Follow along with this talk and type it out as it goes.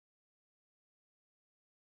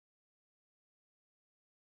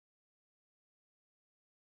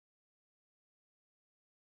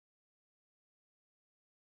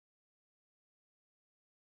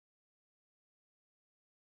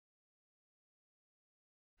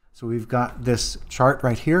So we've got this chart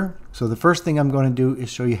right here. So the first thing I'm going to do is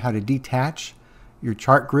show you how to detach your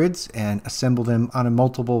chart grids and assemble them on a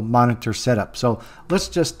multiple monitor setup. So let's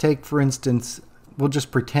just take, for instance, we'll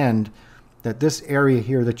just pretend that this area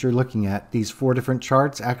here that you're looking at, these 4 different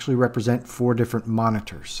charts, actually represent 4 different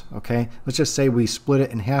monitors. Okay, let's just say we split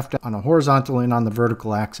it in half on a horizontal and on the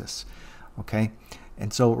vertical axis. Okay,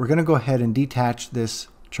 and so we're going to go ahead and detach this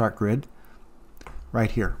chart grid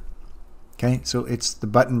right here. Okay, so it's the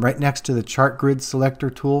button right next to the chart grid selector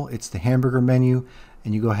tool. It's the hamburger menu,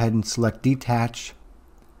 and you go ahead and select detach.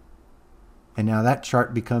 And now that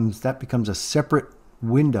chart becomes a separate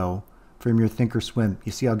window from your Thinkorswim.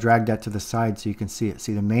 You see, I'll drag that to the side so you can see it.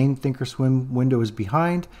 See, the main Thinkorswim window is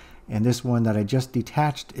behind, and this one that I just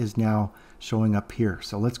detached is now showing up here.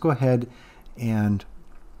 So let's go ahead and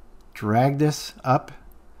drag this up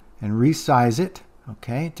and resize it,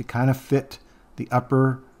 okay, to kind of fit the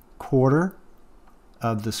upper quarter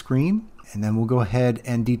of the screen. And then we'll go ahead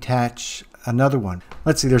and detach another one.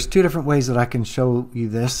 Let's see, there's 2 different ways that I can show you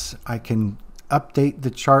this. I can update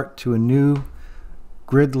the chart to a new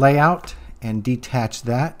grid layout and detach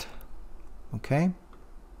that. Okay.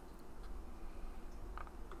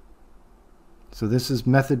 So this is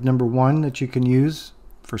method number 1 that you can use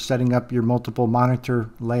for setting up your multiple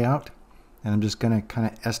monitor layout. And I'm just going to kind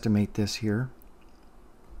of estimate this here.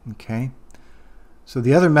 Okay. So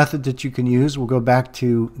the other method that you can use, we'll go back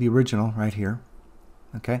to the original right here.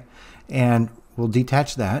 Okay. And we'll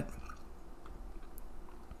detach that.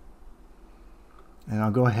 And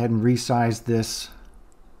I'll go ahead and resize this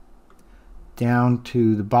down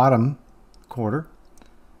to the bottom quarter.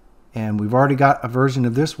 And we've already got a version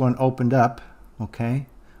of this one opened up. Okay.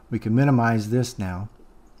 We can minimize this now.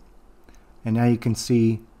 And now you can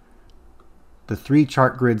see the 3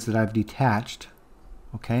 chart grids that I've detached.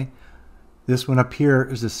 Okay. This one up here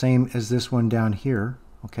is the same as this one down here.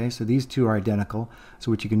 Okay, so these 2 are identical.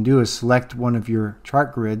 So what you can do is select one of your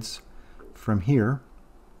chart grids from here.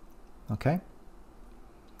 Okay.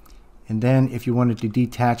 And then if you wanted to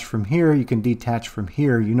detach from here, you can detach from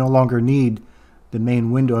here. You no longer need the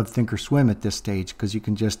main window of Thinkorswim at this stage because you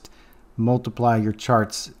can just multiply your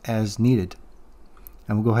charts as needed.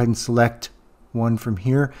 And we'll go ahead and select one from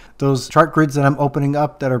here. Those chart grids that I'm opening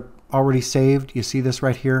up that are already saved, you see this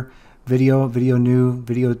right here. Video new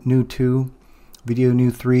 2, video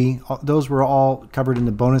new 3. Those were all covered in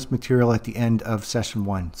the bonus material at the end of session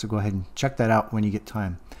 1. So go ahead and check that out when you get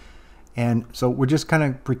time. And so we're just kind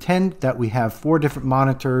of pretend that we have 4 different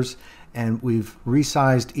monitors and we've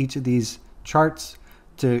resized each of these charts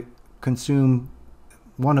to consume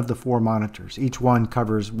one of the 4 monitors. Each one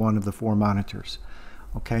covers one of the 4 monitors.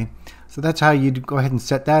 Okay, so that's how you go ahead and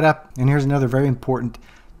set that up. And here's another very important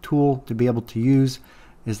tool to be able to use,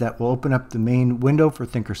 is that we'll open up the main window for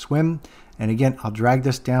Thinkorswim. And again, I'll drag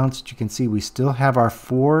this down so that you can see we still have our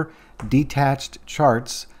 4 detached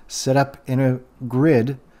charts set up in a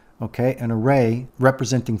grid, okay, an array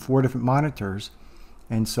representing 4 different monitors.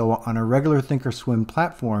 And so on a regular Thinkorswim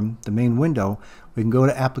platform, the main window, we can go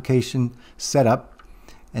to Application Setup,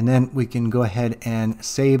 and then we can go ahead and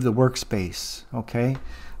save the workspace, okay?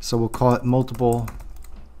 So we'll call it multiple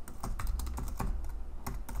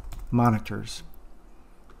monitors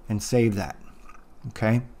and save that.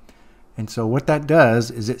 Okay, and so what that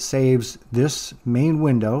does is it saves this main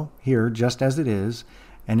window here just as it is,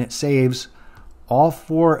 and it saves all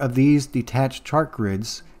 4 of these detached chart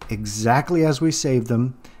grids exactly as we saved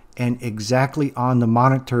them and exactly on the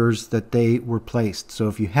monitors that they were placed. So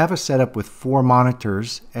if you have a setup with 4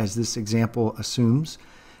 monitors, as this example assumes,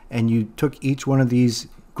 and you took each one of these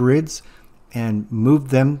grids and moved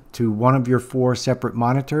them to one of your 4 separate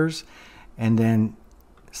monitors and then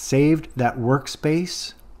saved that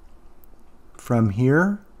workspace from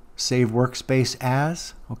here, save workspace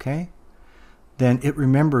as, okay, then it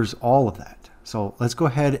remembers all of that. So let's go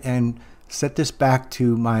ahead and set this back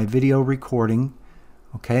to my video recording.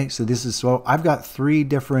 Okay, so this is, so I've got 3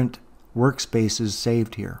 different workspaces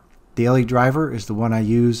saved here. Daily driver is the one I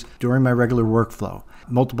use during my regular workflow.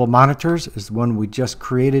 Multiple monitors is the one we just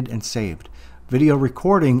created and saved. Video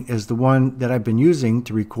recording is the one that I've been using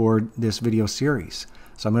to record this video series.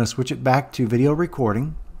 So I'm going to switch it back to video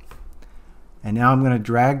recording. And now I'm going to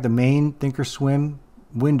drag the main Thinkorswim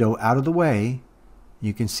window out of the way.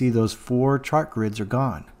 You can see those 4 chart grids are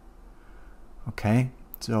gone. Okay,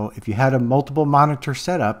 so if you had a multiple monitor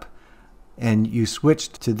setup and you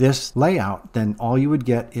switched to this layout, then all you would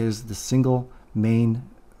get is the single main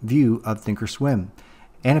view of Thinkorswim.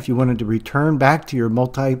 And if you wanted to return back to your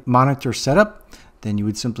multi-monitor setup, then you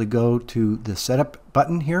would simply go to the Setup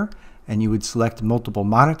button here, and you would select Multiple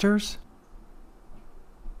Monitors.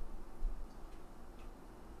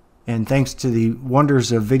 And thanks to the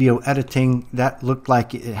wonders of video editing, that looked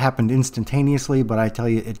like it happened instantaneously, but I tell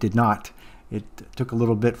you, it did not. It took a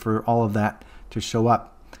little bit for all of that to show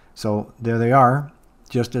up. So there they are,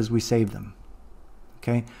 just as we saved them.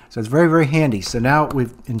 Okay, so it's very, very handy. So now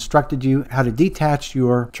we've instructed you how to detach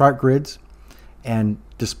your chart grids and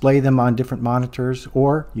display them on different monitors,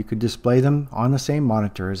 or you could display them on the same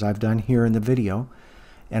monitor as I've done here in the video.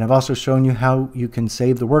 And I've also shown you how you can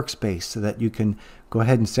save the workspace so that you can go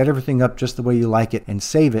ahead and set everything up just the way you like it and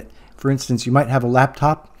save it. For instance, you might have a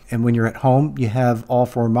laptop, and when you're at home, you have all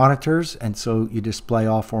 4 monitors, and so you display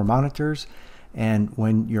all 4 monitors. And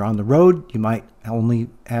when you're on the road, you might only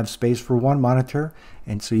have space for 1 monitor,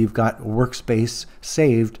 and so you've got a workspace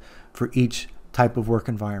saved for each type of work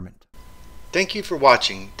environment. Thank you for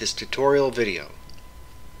watching this tutorial video.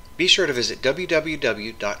 Be sure to visit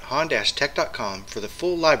www.hahn-tech.com for the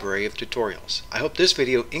full library of tutorials. I hope this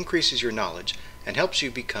video increases your knowledge and helps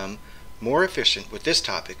you become more efficient with this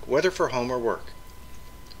topic, whether for home or work.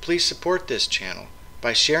 Please support this channel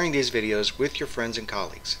by sharing these videos with your friends and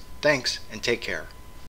colleagues. Thanks, and take care.